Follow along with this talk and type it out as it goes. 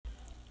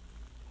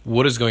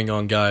What is going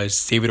on,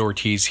 guys? David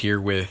Ortiz here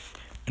with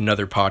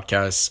another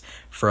podcast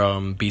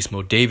from Beast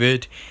Mode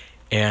David.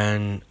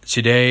 And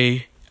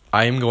today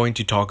I am going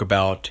to talk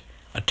about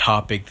a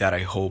topic that I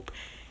hope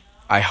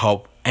I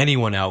help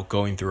anyone out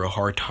going through a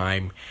hard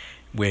time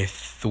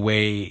with the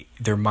way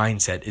their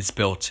mindset is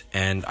built.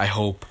 And I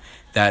hope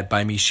that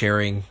by me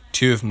sharing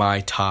two of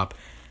my top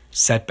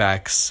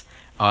setbacks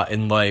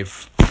in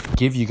life,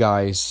 give you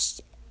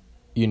guys,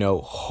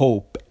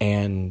 hope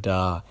and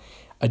a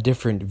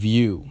different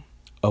view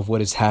of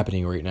what is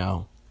happening right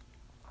now.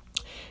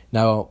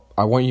 Now,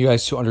 I want you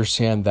guys to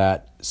understand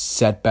that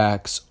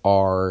setbacks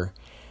are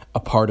a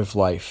part of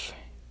life.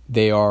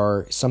 They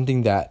are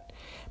something that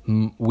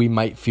we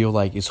might feel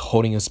like is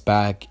holding us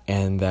back,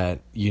 and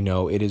that,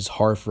 it is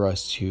hard for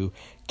us to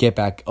get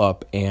back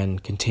up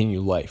and continue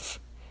life.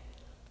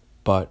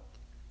 But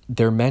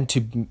they're meant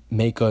to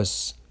make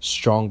us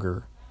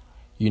stronger,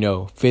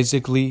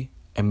 physically,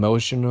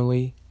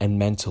 emotionally, and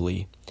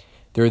mentally.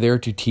 They're there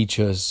to teach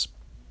us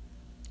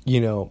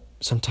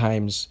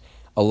sometimes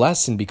a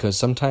lesson, because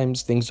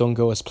sometimes things don't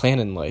go as planned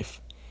in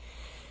life.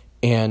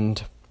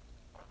 And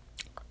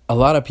a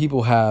lot of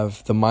people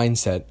have the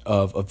mindset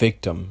of a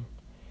victim.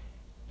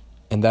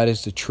 And that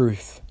is the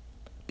truth.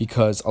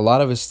 Because a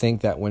lot of us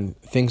think that when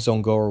things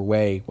don't go our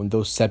way, when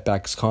those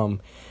setbacks come,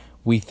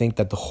 we think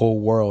that the whole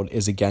world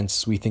is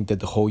against us. We think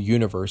that the whole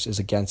universe is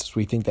against us.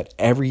 We think that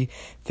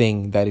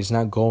everything that is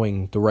not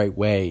going the right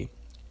way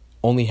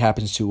only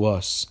happens to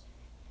us.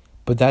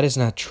 But that is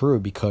not true,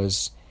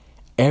 because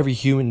every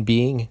human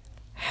being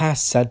has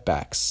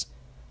setbacks.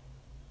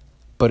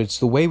 But it's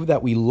the way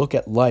that we look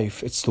at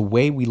life, it's the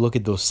way we look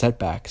at those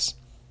setbacks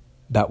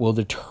that will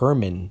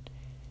determine,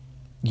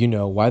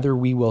 whether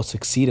we will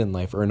succeed in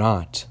life or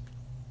not.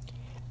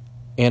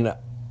 And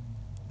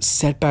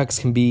setbacks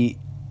can be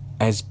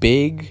as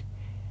big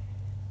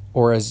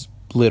or as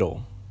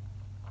little,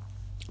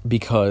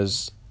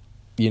 because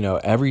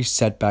every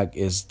setback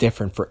is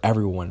different for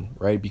everyone,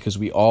 right? Because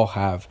we all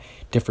have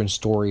different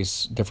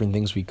stories, different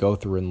things we go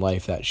through in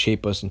life that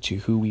shape us into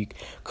who we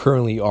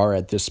currently are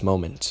at this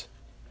moment.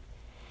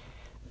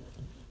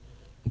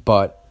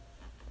 But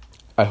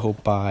I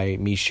hope by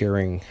me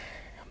sharing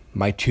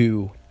my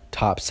two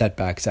top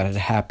setbacks that had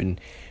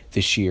happened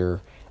this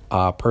year,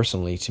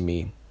 personally to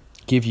me,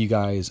 give you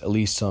guys at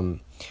least some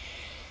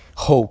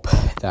hope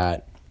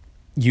that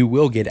you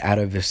will get out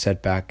of this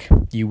setback.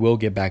 You will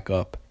get back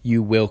up.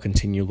 You will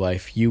continue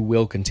life. You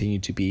will continue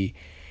to be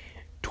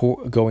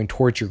going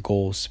towards your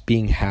goals,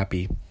 being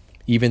happy,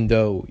 even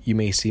though you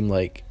may seem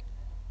like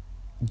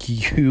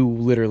you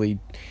literally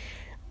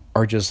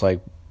are just like,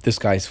 this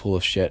guy's full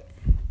of shit.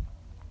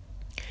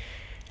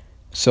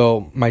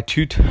 So my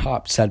two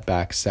top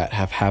setbacks that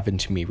have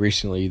happened to me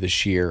recently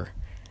this year,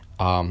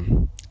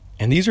 and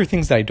these are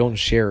things that I don't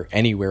share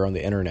anywhere on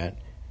the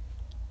internet,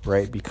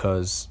 right?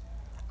 Because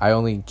I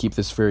only keep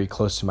this very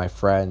close to my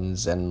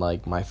friends and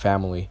like my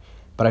family.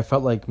 But I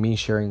felt like me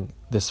sharing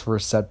this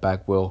first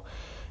setback will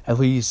at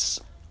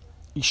least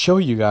show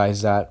you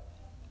guys that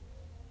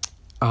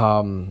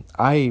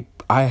I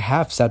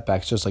have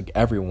setbacks just like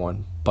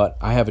everyone, but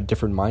I have a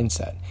different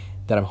mindset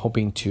that I'm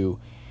hoping to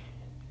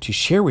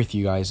share with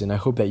you guys. And I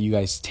hope that you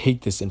guys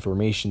take this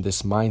information,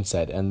 this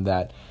mindset, and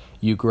that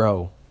you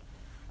grow.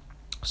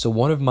 So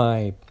one of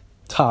my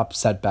top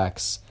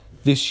setbacks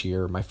this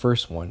year, my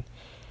first one,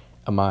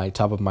 on my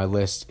top of my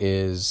list,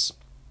 is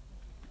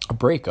a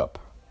breakup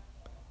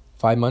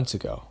 5 months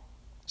ago.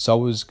 So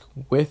I was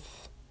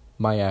with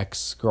my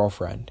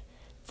ex-girlfriend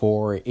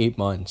for 8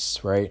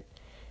 months, right?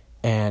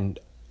 And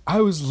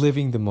I was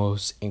living the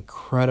most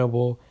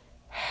incredible,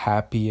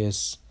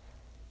 happiest,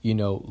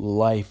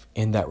 life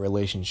in that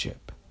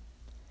relationship.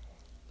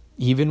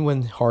 Even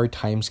when hard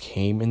times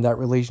came in that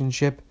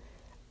relationship,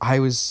 I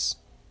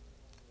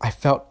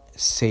felt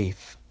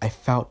safe. I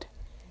felt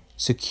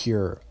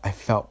secure. I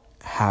felt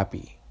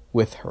happy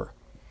with her.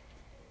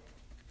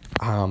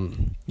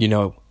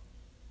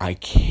 I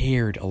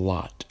cared a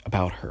lot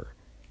about her.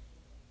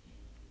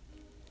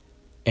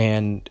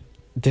 And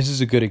this is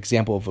a good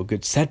example of a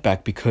good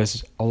setback,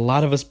 because a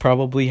lot of us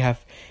probably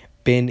have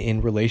been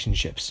in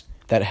relationships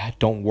that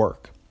don't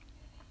work.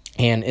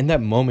 And in that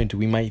moment,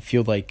 we might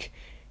feel like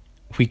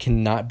we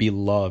cannot be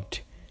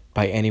loved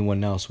by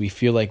anyone else. We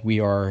feel like we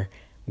are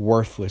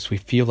worthless. We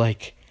feel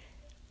like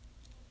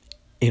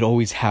it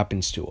always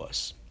happens to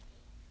us.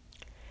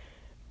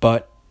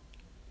 But,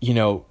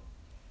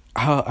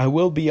 I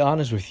will be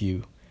honest with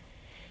you.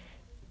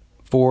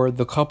 For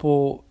the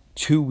 2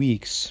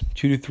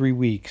 to 3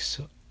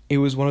 weeks, it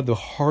was one of the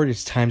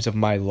hardest times of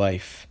my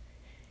life,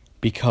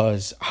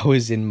 because I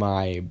was in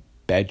my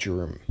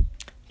bedroom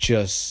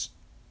just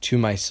to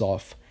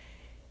myself,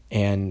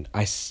 and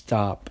I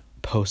stopped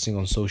posting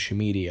on social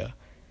media.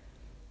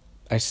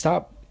 I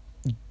stopped,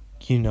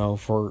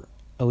 for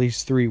at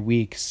least 3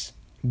 weeks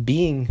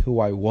being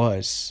who I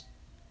was.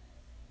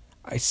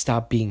 I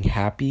stopped being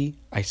happy.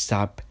 I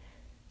stopped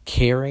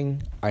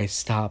caring. I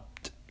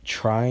stopped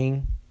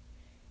trying.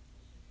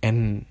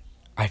 And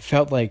I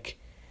felt like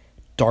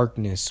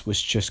darkness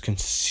was just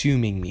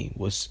consuming me,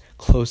 was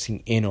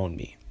closing in on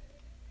me.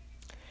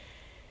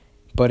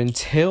 But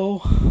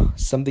until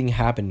something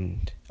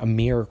happened, a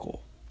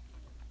miracle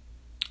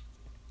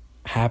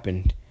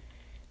happened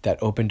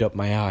that opened up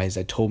my eyes,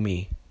 that told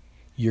me,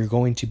 you're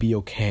going to be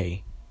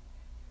okay.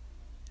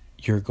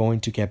 You're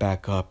going to get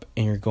back up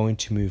and you're going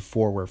to move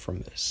forward from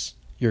this.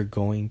 You're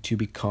going to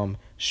become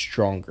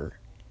stronger.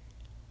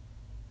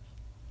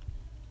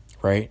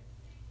 Right?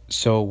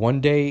 So one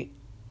day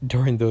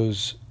during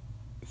those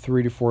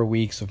 3 to 4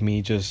 weeks of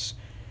me just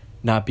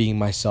not being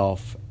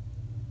myself,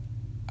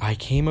 I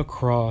came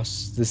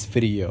across this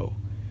video,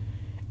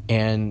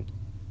 and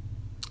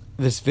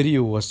this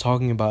video was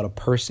talking about a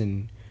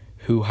person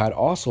who had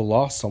also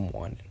lost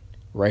someone,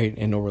 right,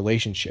 in a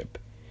relationship.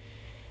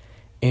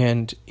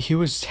 And he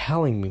was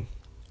telling me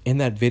in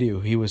that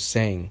video, he was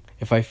saying,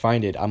 if I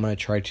find it, I'm going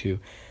to try to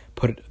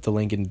put the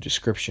link in the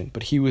description,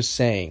 but he was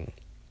saying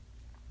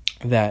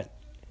that,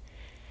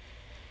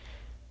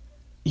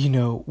 you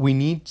know, we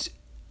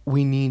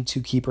need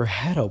to keep our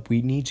head up.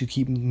 We need to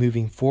keep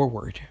moving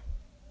forward.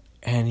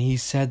 And he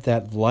said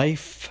that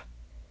life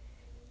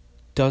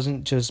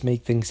doesn't just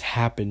make things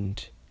happen,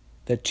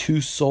 that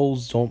two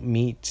souls don't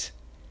meet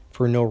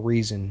for no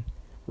reason,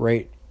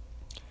 right?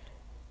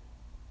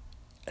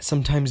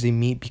 Sometimes they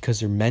meet because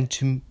they're meant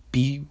to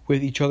be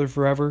with each other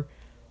forever,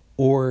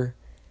 or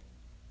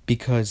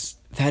because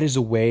that is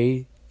a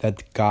way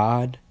that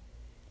God,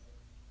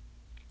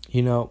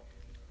 you know,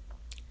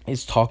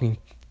 is talking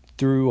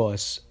through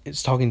us.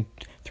 It's talking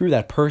through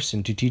that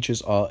person to teach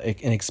us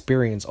an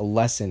experience, a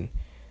lesson,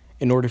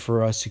 in order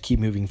for us to keep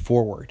moving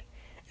forward.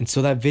 And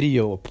so that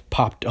video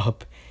popped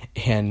up,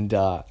 and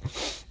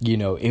you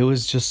know, it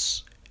was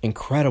just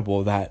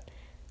incredible that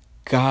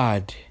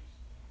God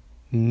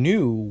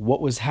knew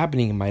what was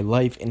happening in my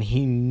life, and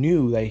he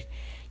knew that,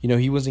 you know,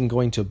 he wasn't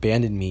going to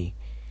abandon me.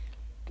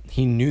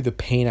 He knew the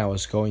pain I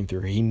was going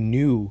through. He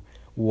knew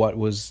what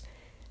was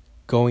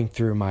going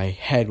through my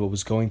head, what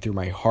was going through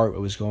my heart,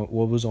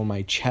 what was on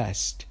my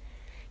chest.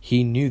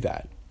 He knew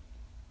that.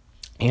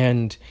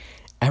 And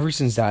ever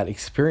since that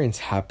experience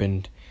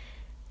happened,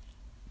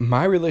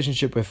 my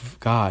relationship with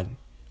God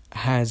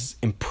has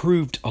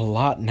improved a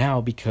lot now,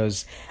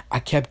 because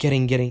I kept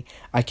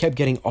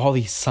getting all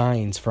these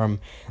signs from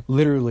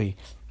literally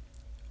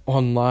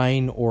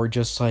online, or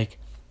just like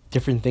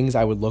different things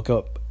I would look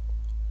up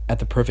at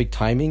the perfect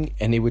timing,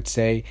 and it would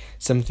say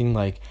something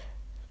like,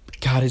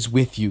 God is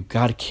with you,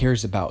 God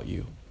cares about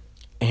you.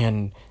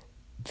 And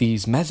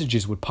these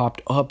messages would pop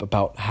up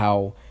about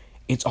how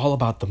it's all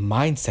about the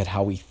mindset,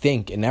 how we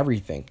think and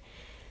everything.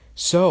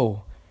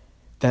 So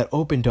that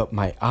opened up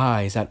my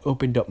eyes, that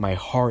opened up my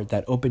heart,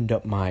 that opened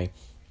up my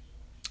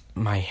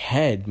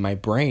head, my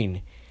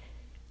brain,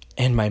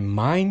 and my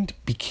mind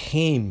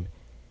became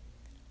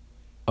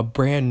a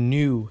brand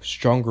new,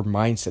 stronger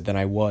mindset than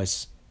I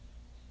was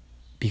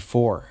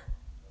before.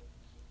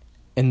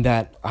 And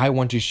that I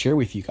want to share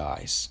with you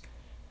guys.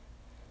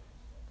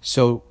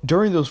 So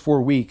during those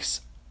 4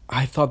 weeks,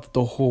 I thought that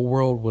the whole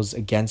world was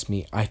against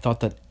me. I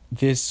thought that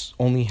this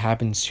only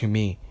happens to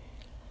me.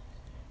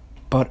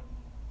 But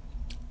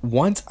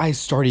once I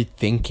started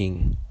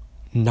thinking,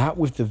 not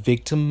with the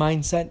victim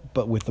mindset,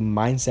 but with the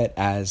mindset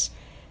as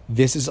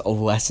this is a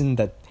lesson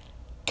that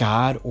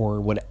God,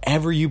 or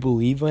whatever you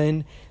believe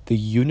in, the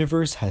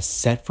universe has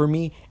set for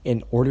me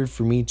in order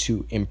for me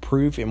to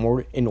improve,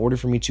 in order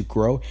for me to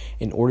grow,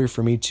 in order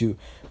for me to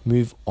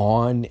move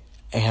on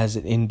as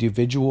an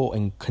individual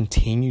and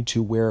continue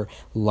to where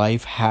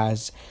life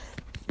has,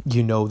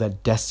 you know,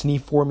 that destiny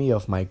for me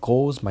of my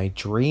goals, my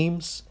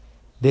dreams.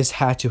 This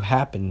had to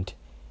happen.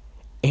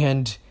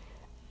 And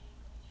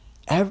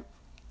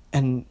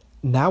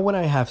now when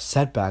I have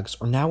setbacks,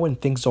 or now when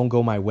things don't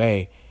go my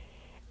way,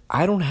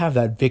 I don't have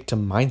that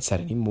victim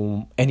mindset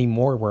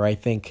anymore where I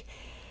think,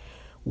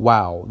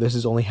 wow, this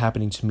is only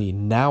happening to me.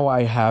 Now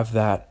I have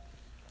that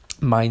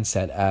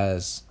mindset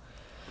as,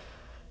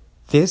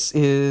 this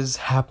is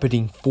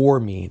happening for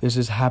me. This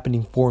is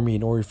happening for me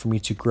in order for me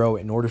to grow,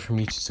 in order for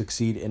me to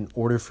succeed, in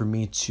order for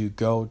me to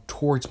go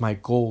towards my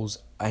goals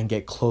and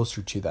get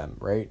closer to them,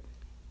 right?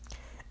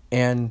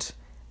 And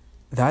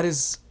that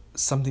is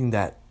something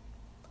that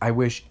I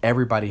wish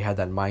everybody had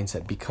that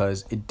mindset,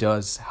 because it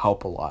does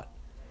help a lot.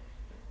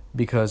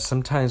 Because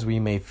sometimes we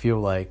may feel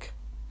like,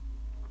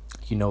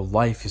 you know,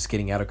 life is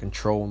getting out of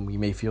control, and we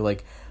may feel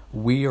like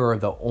we are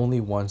the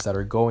only ones that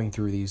are going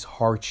through these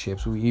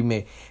hardships. We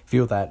may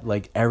feel that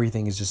like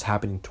everything is just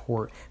happening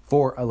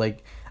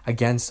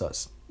against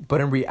us.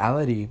 But in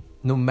reality,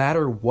 no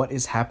matter what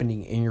is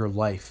happening in your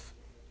life,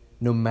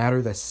 no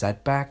matter the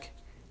setback,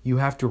 you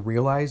have to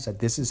realize that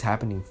this is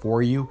happening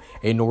for you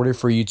in order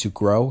for you to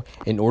grow,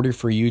 in order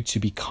for you to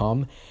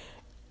become,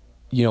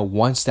 you know,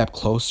 one step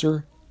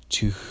closer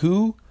to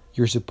who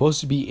you're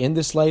supposed to be in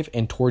this life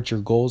and towards your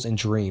goals and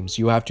dreams.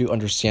 You have to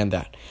understand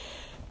that.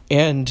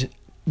 And,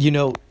 you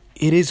know,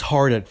 it is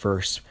hard at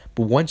first,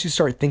 but once you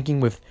start thinking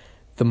with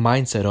the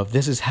mindset of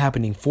this is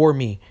happening for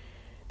me,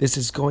 this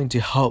is going to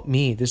help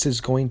me, this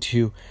is going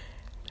to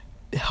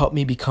help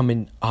me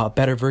become a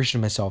better version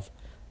of myself,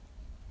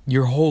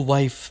 your whole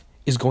life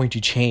is going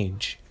to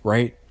change,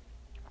 right?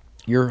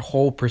 Your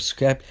whole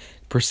perspective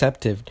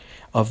perceptive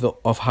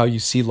of how you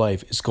see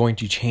life is going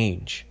to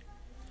change.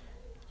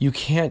 You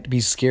can't be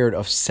scared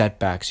of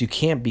setbacks. You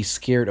can't be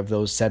scared of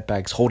those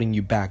setbacks holding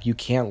you back. You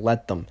can't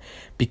let them,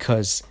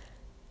 because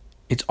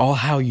it's all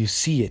how you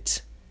see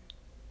it.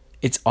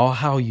 It's all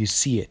how you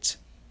see it.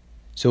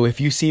 So if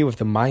you see it with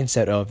the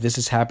mindset of this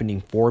is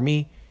happening for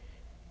me,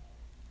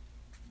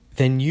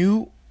 then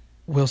you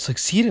will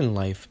succeed in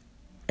life,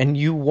 and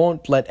you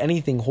won't let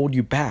anything hold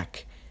you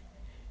back.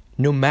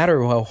 No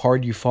matter how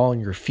hard you fall on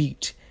your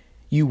feet,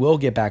 you will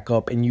get back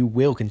up and you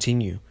will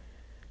continue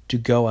to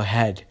go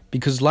ahead,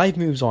 because life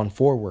moves on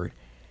forward.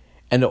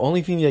 And the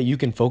only thing that you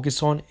can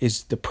focus on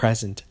is the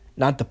present,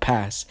 not the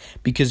past,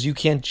 because you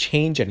can't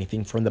change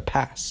anything from the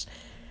past.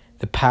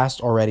 The past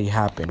already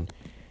happened.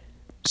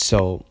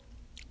 So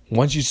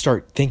once you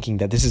start thinking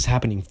that this is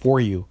happening for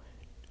you,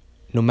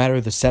 no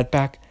matter the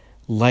setback,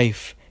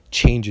 life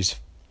changes.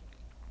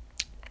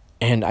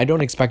 And I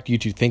don't expect you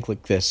to think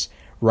like this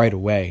right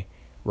away,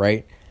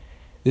 right?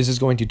 This is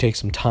going to take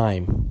some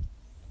time.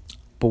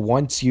 But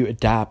once you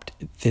adapt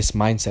this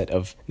mindset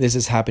of this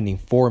is happening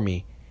for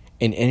me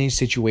in any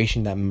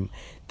situation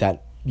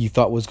that you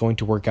thought was going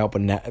to work out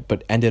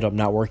but ended up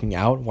not working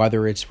out,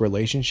 whether it's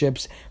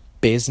relationships,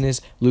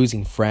 business,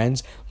 losing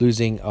friends,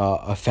 losing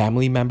a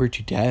family member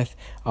to death,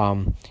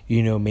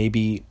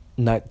 maybe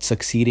not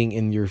succeeding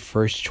in your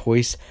first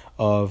choice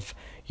of,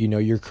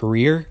 your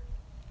career,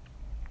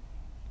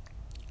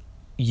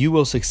 you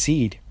will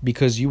succeed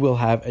because you will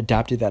have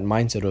adapted that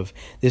mindset of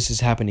this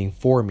is happening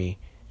for me,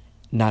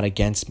 not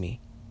against me.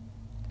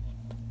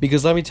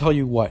 Because let me tell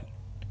you what,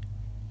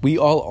 we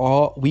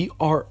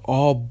are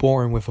all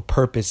born with a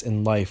purpose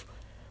in life.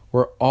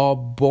 We're all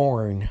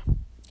born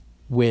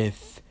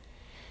with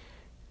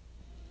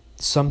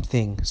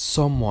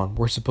someone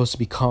we're supposed to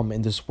become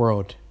in this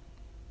world.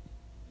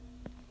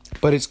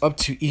 But it's up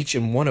to each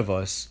and one of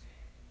us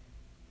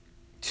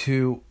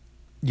to,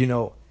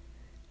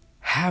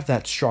 have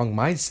that strong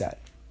mindset.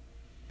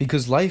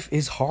 Because life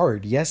is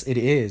hard. Yes, it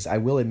is. I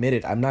will admit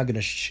it. I'm not going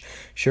to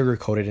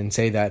sugarcoat it and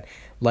say that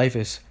life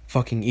is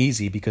fucking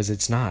easy, because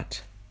it's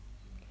not.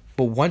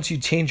 But once you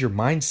change your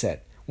mindset,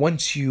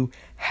 once you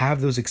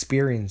have those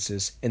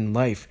experiences in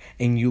life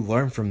and you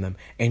learn from them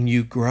and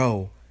you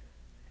grow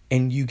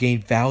and you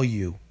gain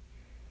value,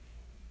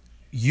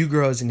 you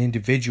grow as an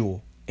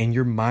individual and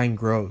your mind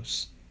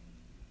grows.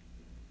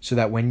 So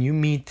that when you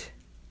meet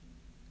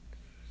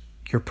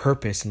your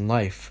purpose in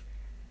life,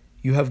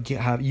 you have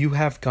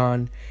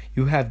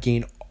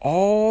gained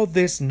all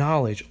this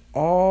knowledge,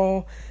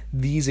 all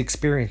these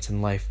experience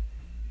in life,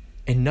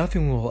 and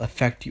nothing will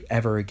affect you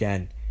ever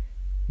again,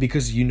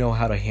 because you know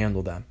how to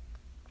handle them.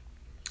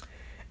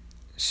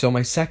 So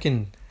my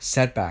second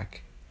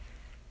setback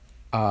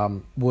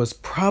was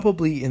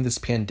probably in this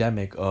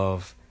pandemic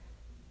of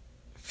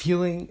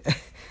feeling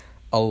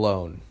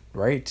alone,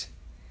 right?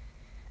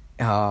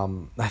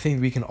 I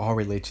think we can all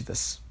relate to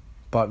this.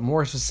 But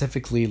more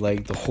specifically,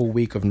 like the whole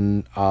week of,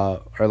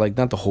 or like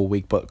not the whole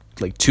week, but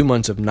like 2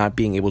 months of not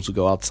being able to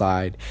go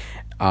outside,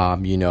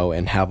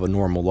 and have a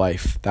normal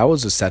life. That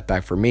was a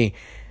setback for me.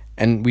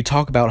 And we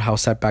talk about how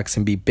setbacks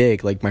can be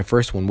big. Like my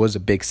first one was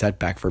a big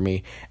setback for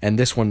me. And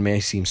this one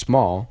may seem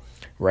small,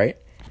 right,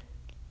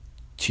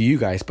 to you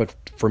guys. But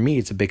for me,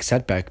 it's a big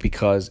setback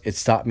because it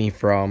stopped me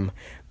from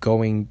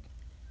going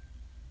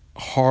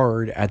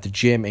hard at the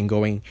gym and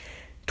going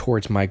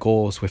towards my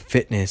goals with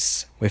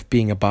fitness, with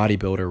being a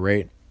bodybuilder,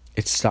 right?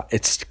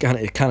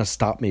 It kind of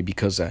stopped me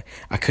because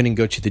I couldn't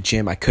go to the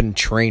gym. I couldn't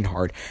train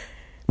hard.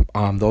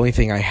 The only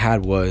thing I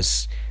had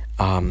was,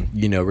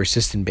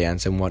 resistant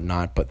bands and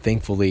whatnot. But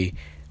thankfully,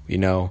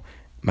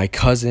 my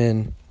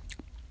cousin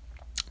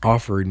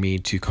offered me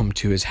to come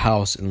to his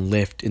house and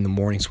lift in the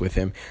mornings with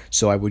him.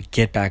 So I would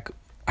get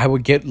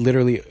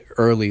literally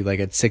early, like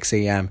at 6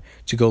 a.m.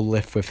 to go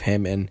lift with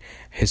him and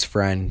his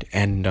friend.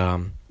 And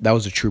that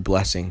was a true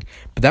blessing.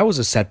 But that was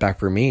a setback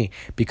for me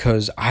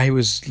because I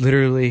was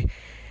literally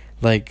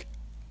like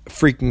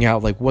freaking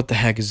out, like what the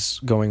heck is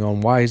going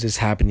on? Why is this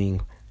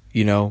happening?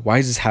 Why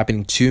is this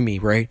happening to me,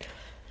 right?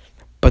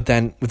 But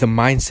then with the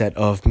mindset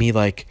of me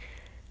like,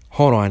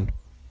 hold on,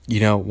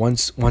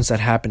 once that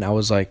happened, I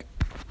was like,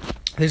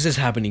 this is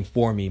happening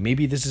for me.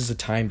 Maybe this is a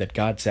time that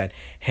God said,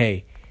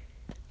 hey,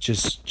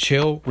 just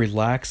chill,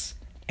 relax,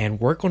 and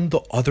work on the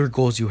other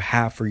goals you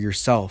have for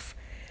yourself.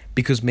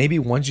 Because maybe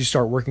once you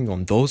start working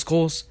on those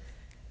goals,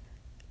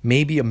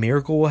 maybe a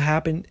miracle will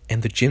happen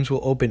and the gyms will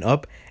open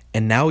up,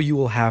 and now you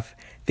will have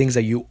things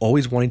that you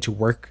always wanted to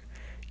work,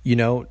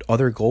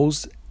 other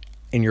goals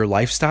in your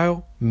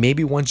lifestyle.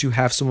 Maybe once you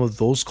have some of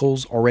those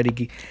goals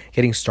already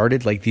getting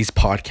started, like these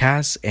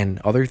podcasts and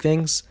other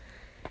things,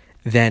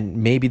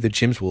 then maybe the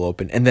gyms will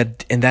open. And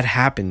that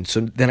happened. So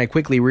then I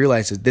quickly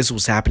realized that this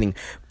was happening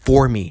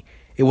for me.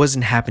 It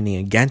wasn't happening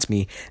against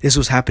me. This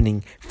was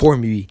happening for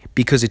me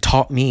because it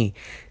taught me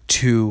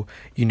to,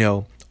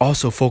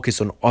 also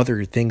focus on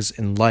other things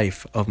in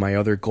life of my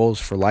other goals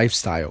for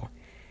lifestyle.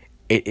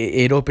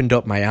 It opened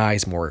up my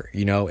eyes more,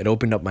 it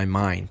opened up my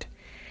mind.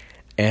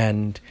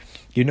 And,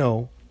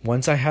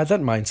 once I had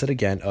that mindset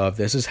again of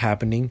this is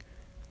happening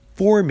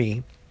for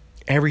me,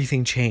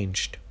 everything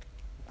changed.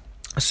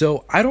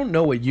 So I don't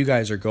know what you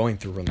guys are going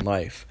through in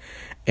life.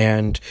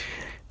 And,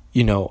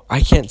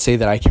 I can't say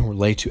that I can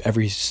relate to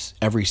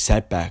every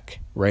setback,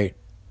 right?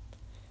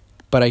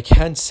 But I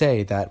can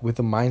say that with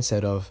the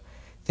mindset of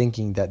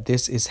thinking that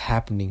this is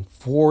happening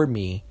for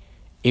me,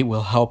 it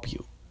will help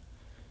you.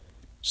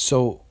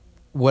 So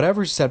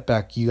whatever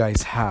setback you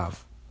guys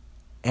have,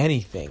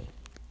 anything,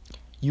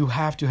 you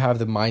have to have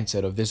the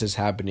mindset of this is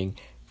happening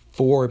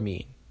for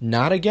me,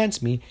 not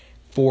against me,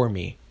 for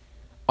me.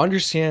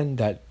 Understand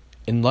that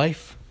in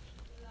life,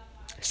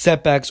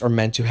 setbacks are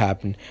meant to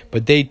happen,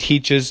 but they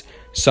teach us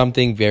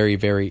something very,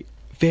 very,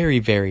 very,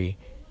 very,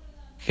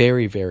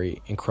 very,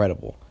 very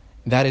incredible.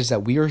 That is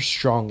that we are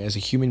strong as a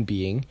human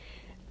being,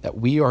 that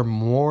we are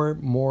more,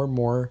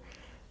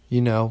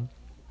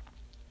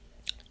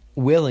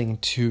 willing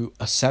to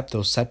accept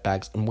those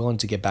setbacks and willing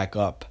to get back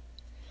up.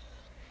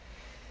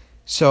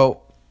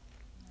 So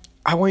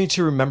I want you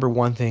to remember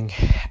one thing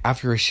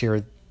after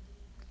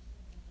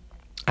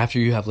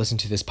you have listened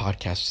to this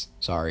podcast,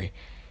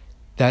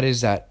 that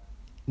is that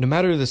no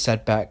matter the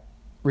setback,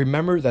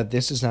 remember that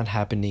this is not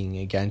happening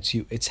against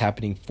you, it's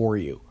happening for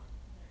you.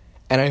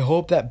 And I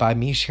hope that by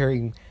me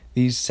sharing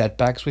these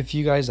setbacks with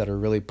you guys that are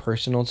really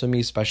personal to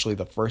me, especially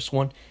the first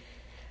one,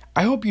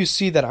 I hope you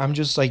see that I'm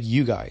just like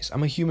you guys.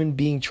 I'm a human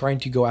being trying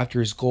to go after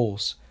his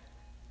goals.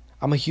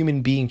 I'm a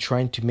human being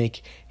trying to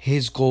make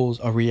his goals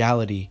a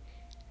reality.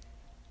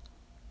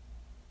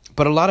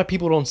 But a lot of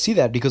people don't see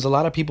that because a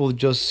lot of people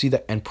just see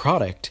the end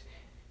product.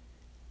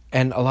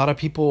 And a lot of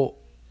people,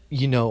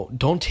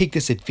 don't take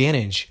this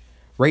advantage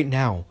right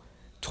now,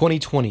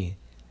 2020,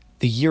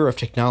 the year of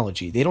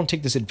technology. They don't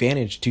take this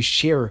advantage to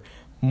share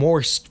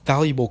more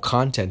valuable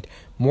content,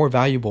 more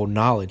valuable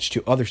knowledge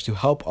to others, to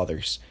help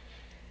others.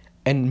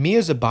 And me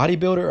as a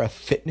bodybuilder, a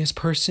fitness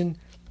person,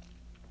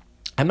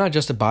 I'm not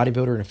just a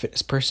bodybuilder and a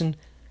fitness person.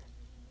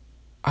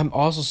 I'm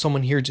also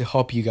someone here to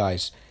help you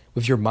guys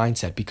with your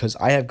mindset, because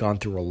I have gone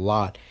through a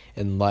lot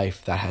in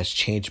life that has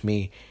changed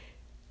me,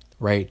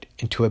 right,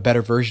 into a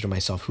better version of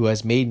myself, who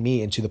has made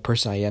me into the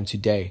person I am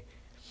today.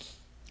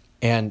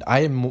 And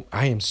I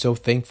am so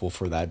thankful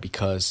for that,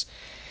 because,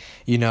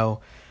 I'm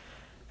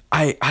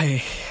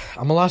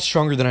a lot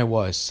stronger than I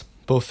was,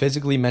 both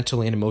physically,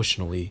 mentally, and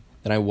emotionally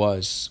than I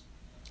was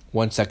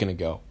 1 second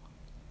ago,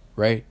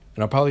 right?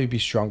 And I'll probably be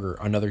stronger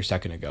another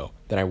second ago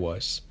than I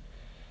was.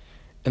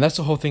 And that's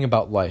the whole thing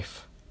about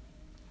life.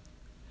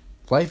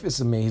 Life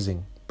is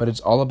amazing, but it's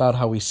all about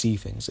how we see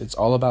things. It's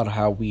all about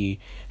how we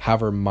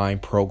have our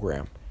mind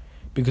programmed.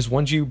 Because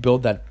once you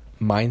build that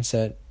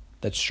mindset,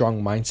 that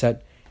strong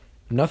mindset,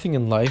 nothing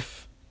in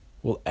life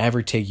will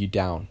ever take you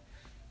down.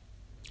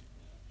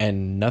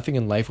 And nothing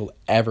in life will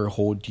ever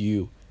hold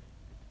you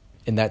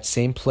in that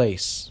same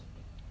place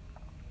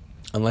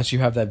unless you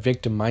have that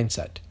victim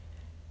mindset.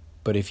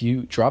 But if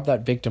you drop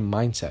that victim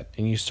mindset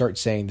and you start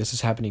saying, this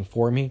is happening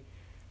for me,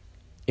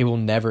 it will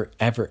never,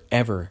 ever,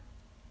 ever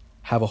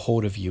have a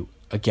hold of you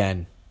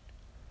again.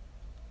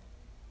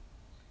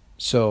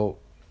 So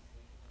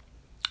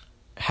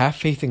have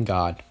faith in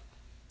God.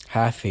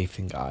 Have faith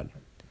in God.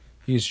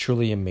 He is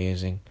truly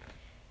amazing.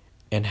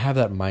 And have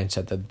that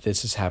mindset that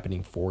this is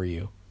happening for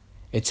you.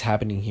 It's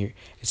happening here.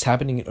 It's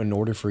happening in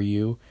order for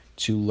you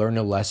to learn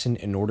a lesson,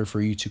 in order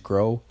for you to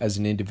grow as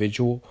an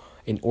individual,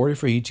 in order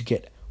for you to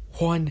get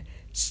one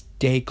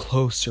day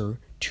closer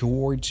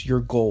towards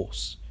your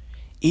goals.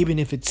 Even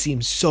if it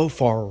seems so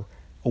far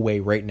away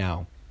right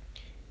now.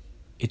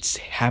 It's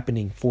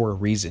happening for a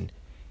reason.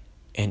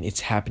 And it's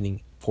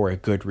happening for a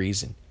good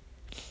reason.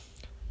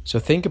 So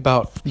think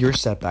about your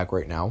setback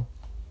right now.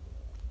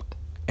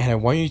 And I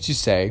want you to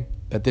say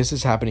that this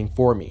is happening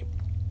for me.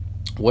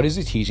 What is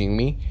it teaching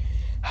me?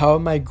 How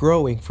am I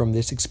growing from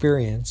this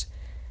experience?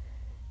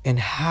 And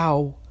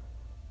how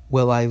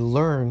will I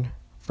learn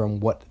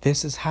from what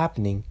this is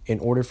happening in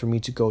order for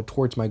me to go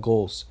towards my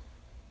goals?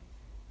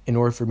 In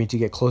order for me to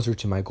get closer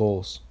to my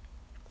goals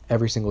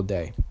every single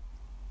day.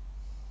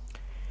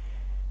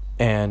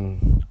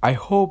 And I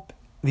hope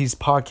these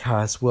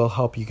podcasts will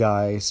help you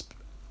guys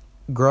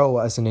grow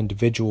as an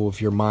individual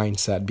with your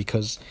mindset,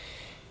 because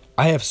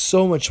I have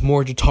so much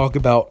more to talk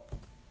about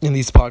in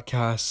these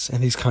podcasts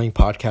and these coming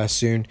podcasts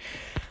soon.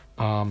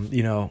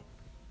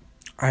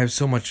 I have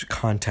so much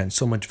content,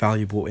 so much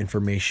valuable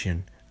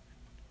information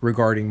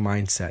regarding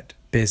mindset,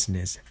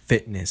 business,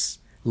 fitness,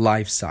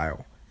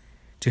 lifestyle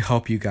to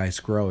help you guys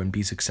grow and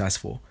be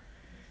successful.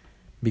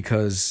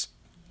 Because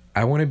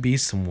I want to be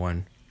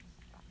someone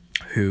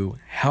who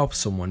helps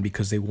someone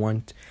because I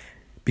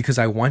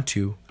want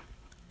to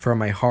from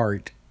my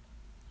heart,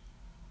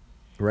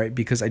 right?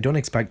 Because I don't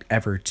expect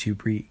ever to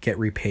get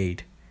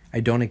repaid. I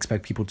don't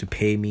expect people to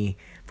pay me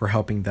for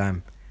helping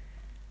them.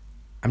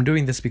 I'm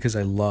doing this because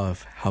I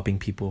love helping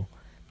people,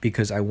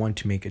 because I want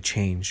to make a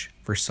change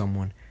for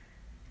someone.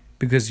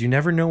 Because you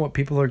never know what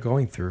people are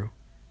going through.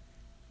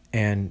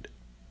 And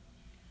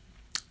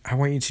I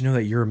want you to know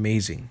that you're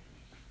amazing,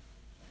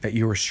 that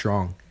you are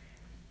strong,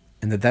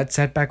 and that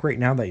setback right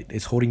now that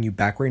is holding you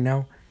back right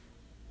now,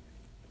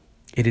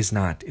 it is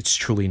not. It's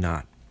truly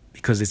not.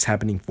 because it's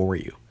happening for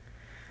you.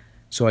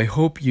 So I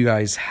hope you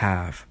guys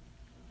have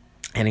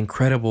an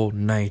incredible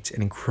night,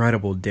 an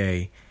incredible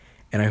day,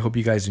 and I hope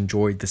you guys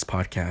enjoyed this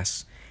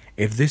podcast.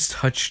 If this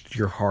touched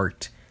your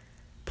heart,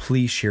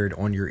 please share it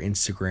on your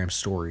Instagram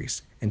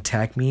stories and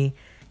tag me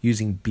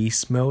using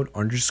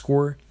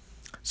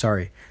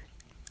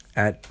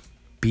at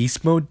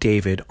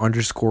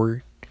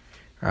beastmodedavid_.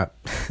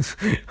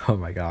 Oh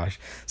my gosh.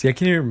 See, I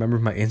can't even remember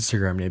my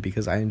Instagram name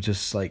because I'm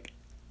just like,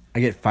 I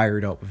get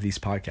fired up with these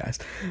podcasts.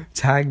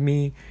 Tag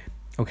me,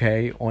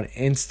 okay, on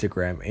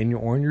Instagram and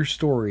on your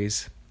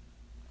stories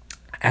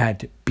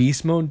at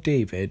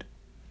beastmodedavid,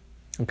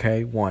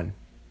 okay, 1,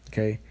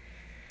 okay,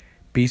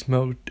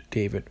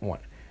 beastmodedavid 1.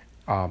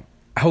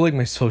 I'll link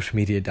my social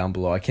media down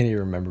below. I can't even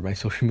remember my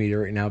social media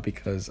right now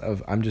because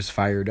I'm just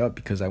fired up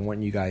because I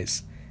want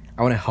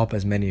to help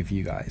as many of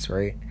you guys,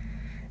 right?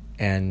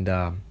 And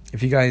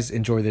if you guys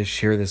enjoy this,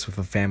 share this with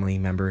a family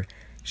member.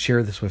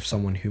 Share this with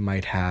someone who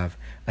might have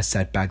a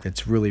setback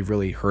that's really,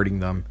 really hurting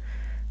them.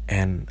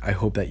 And I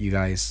hope that you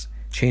guys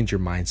change your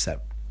mindset.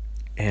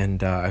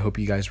 And I hope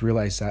you guys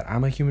realize that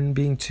I'm a human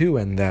being too,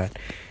 and that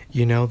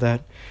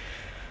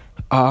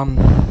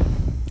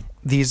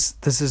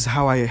this is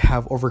how I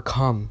have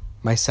overcome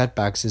my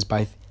setbacks, is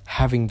by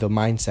having the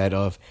mindset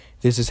of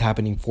this is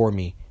happening for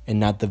me and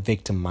not the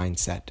victim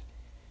mindset.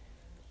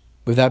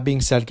 With that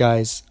being said,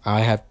 guys,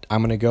 I'm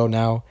gonna go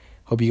now.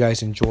 Hope you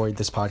guys enjoyed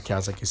this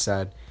podcast. Like I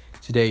said,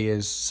 today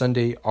is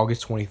Sunday,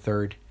 August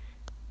 23rd,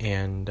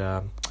 and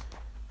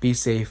be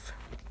safe,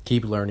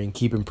 keep learning,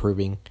 keep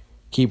improving,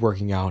 keep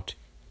working out,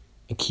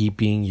 and keep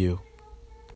being you.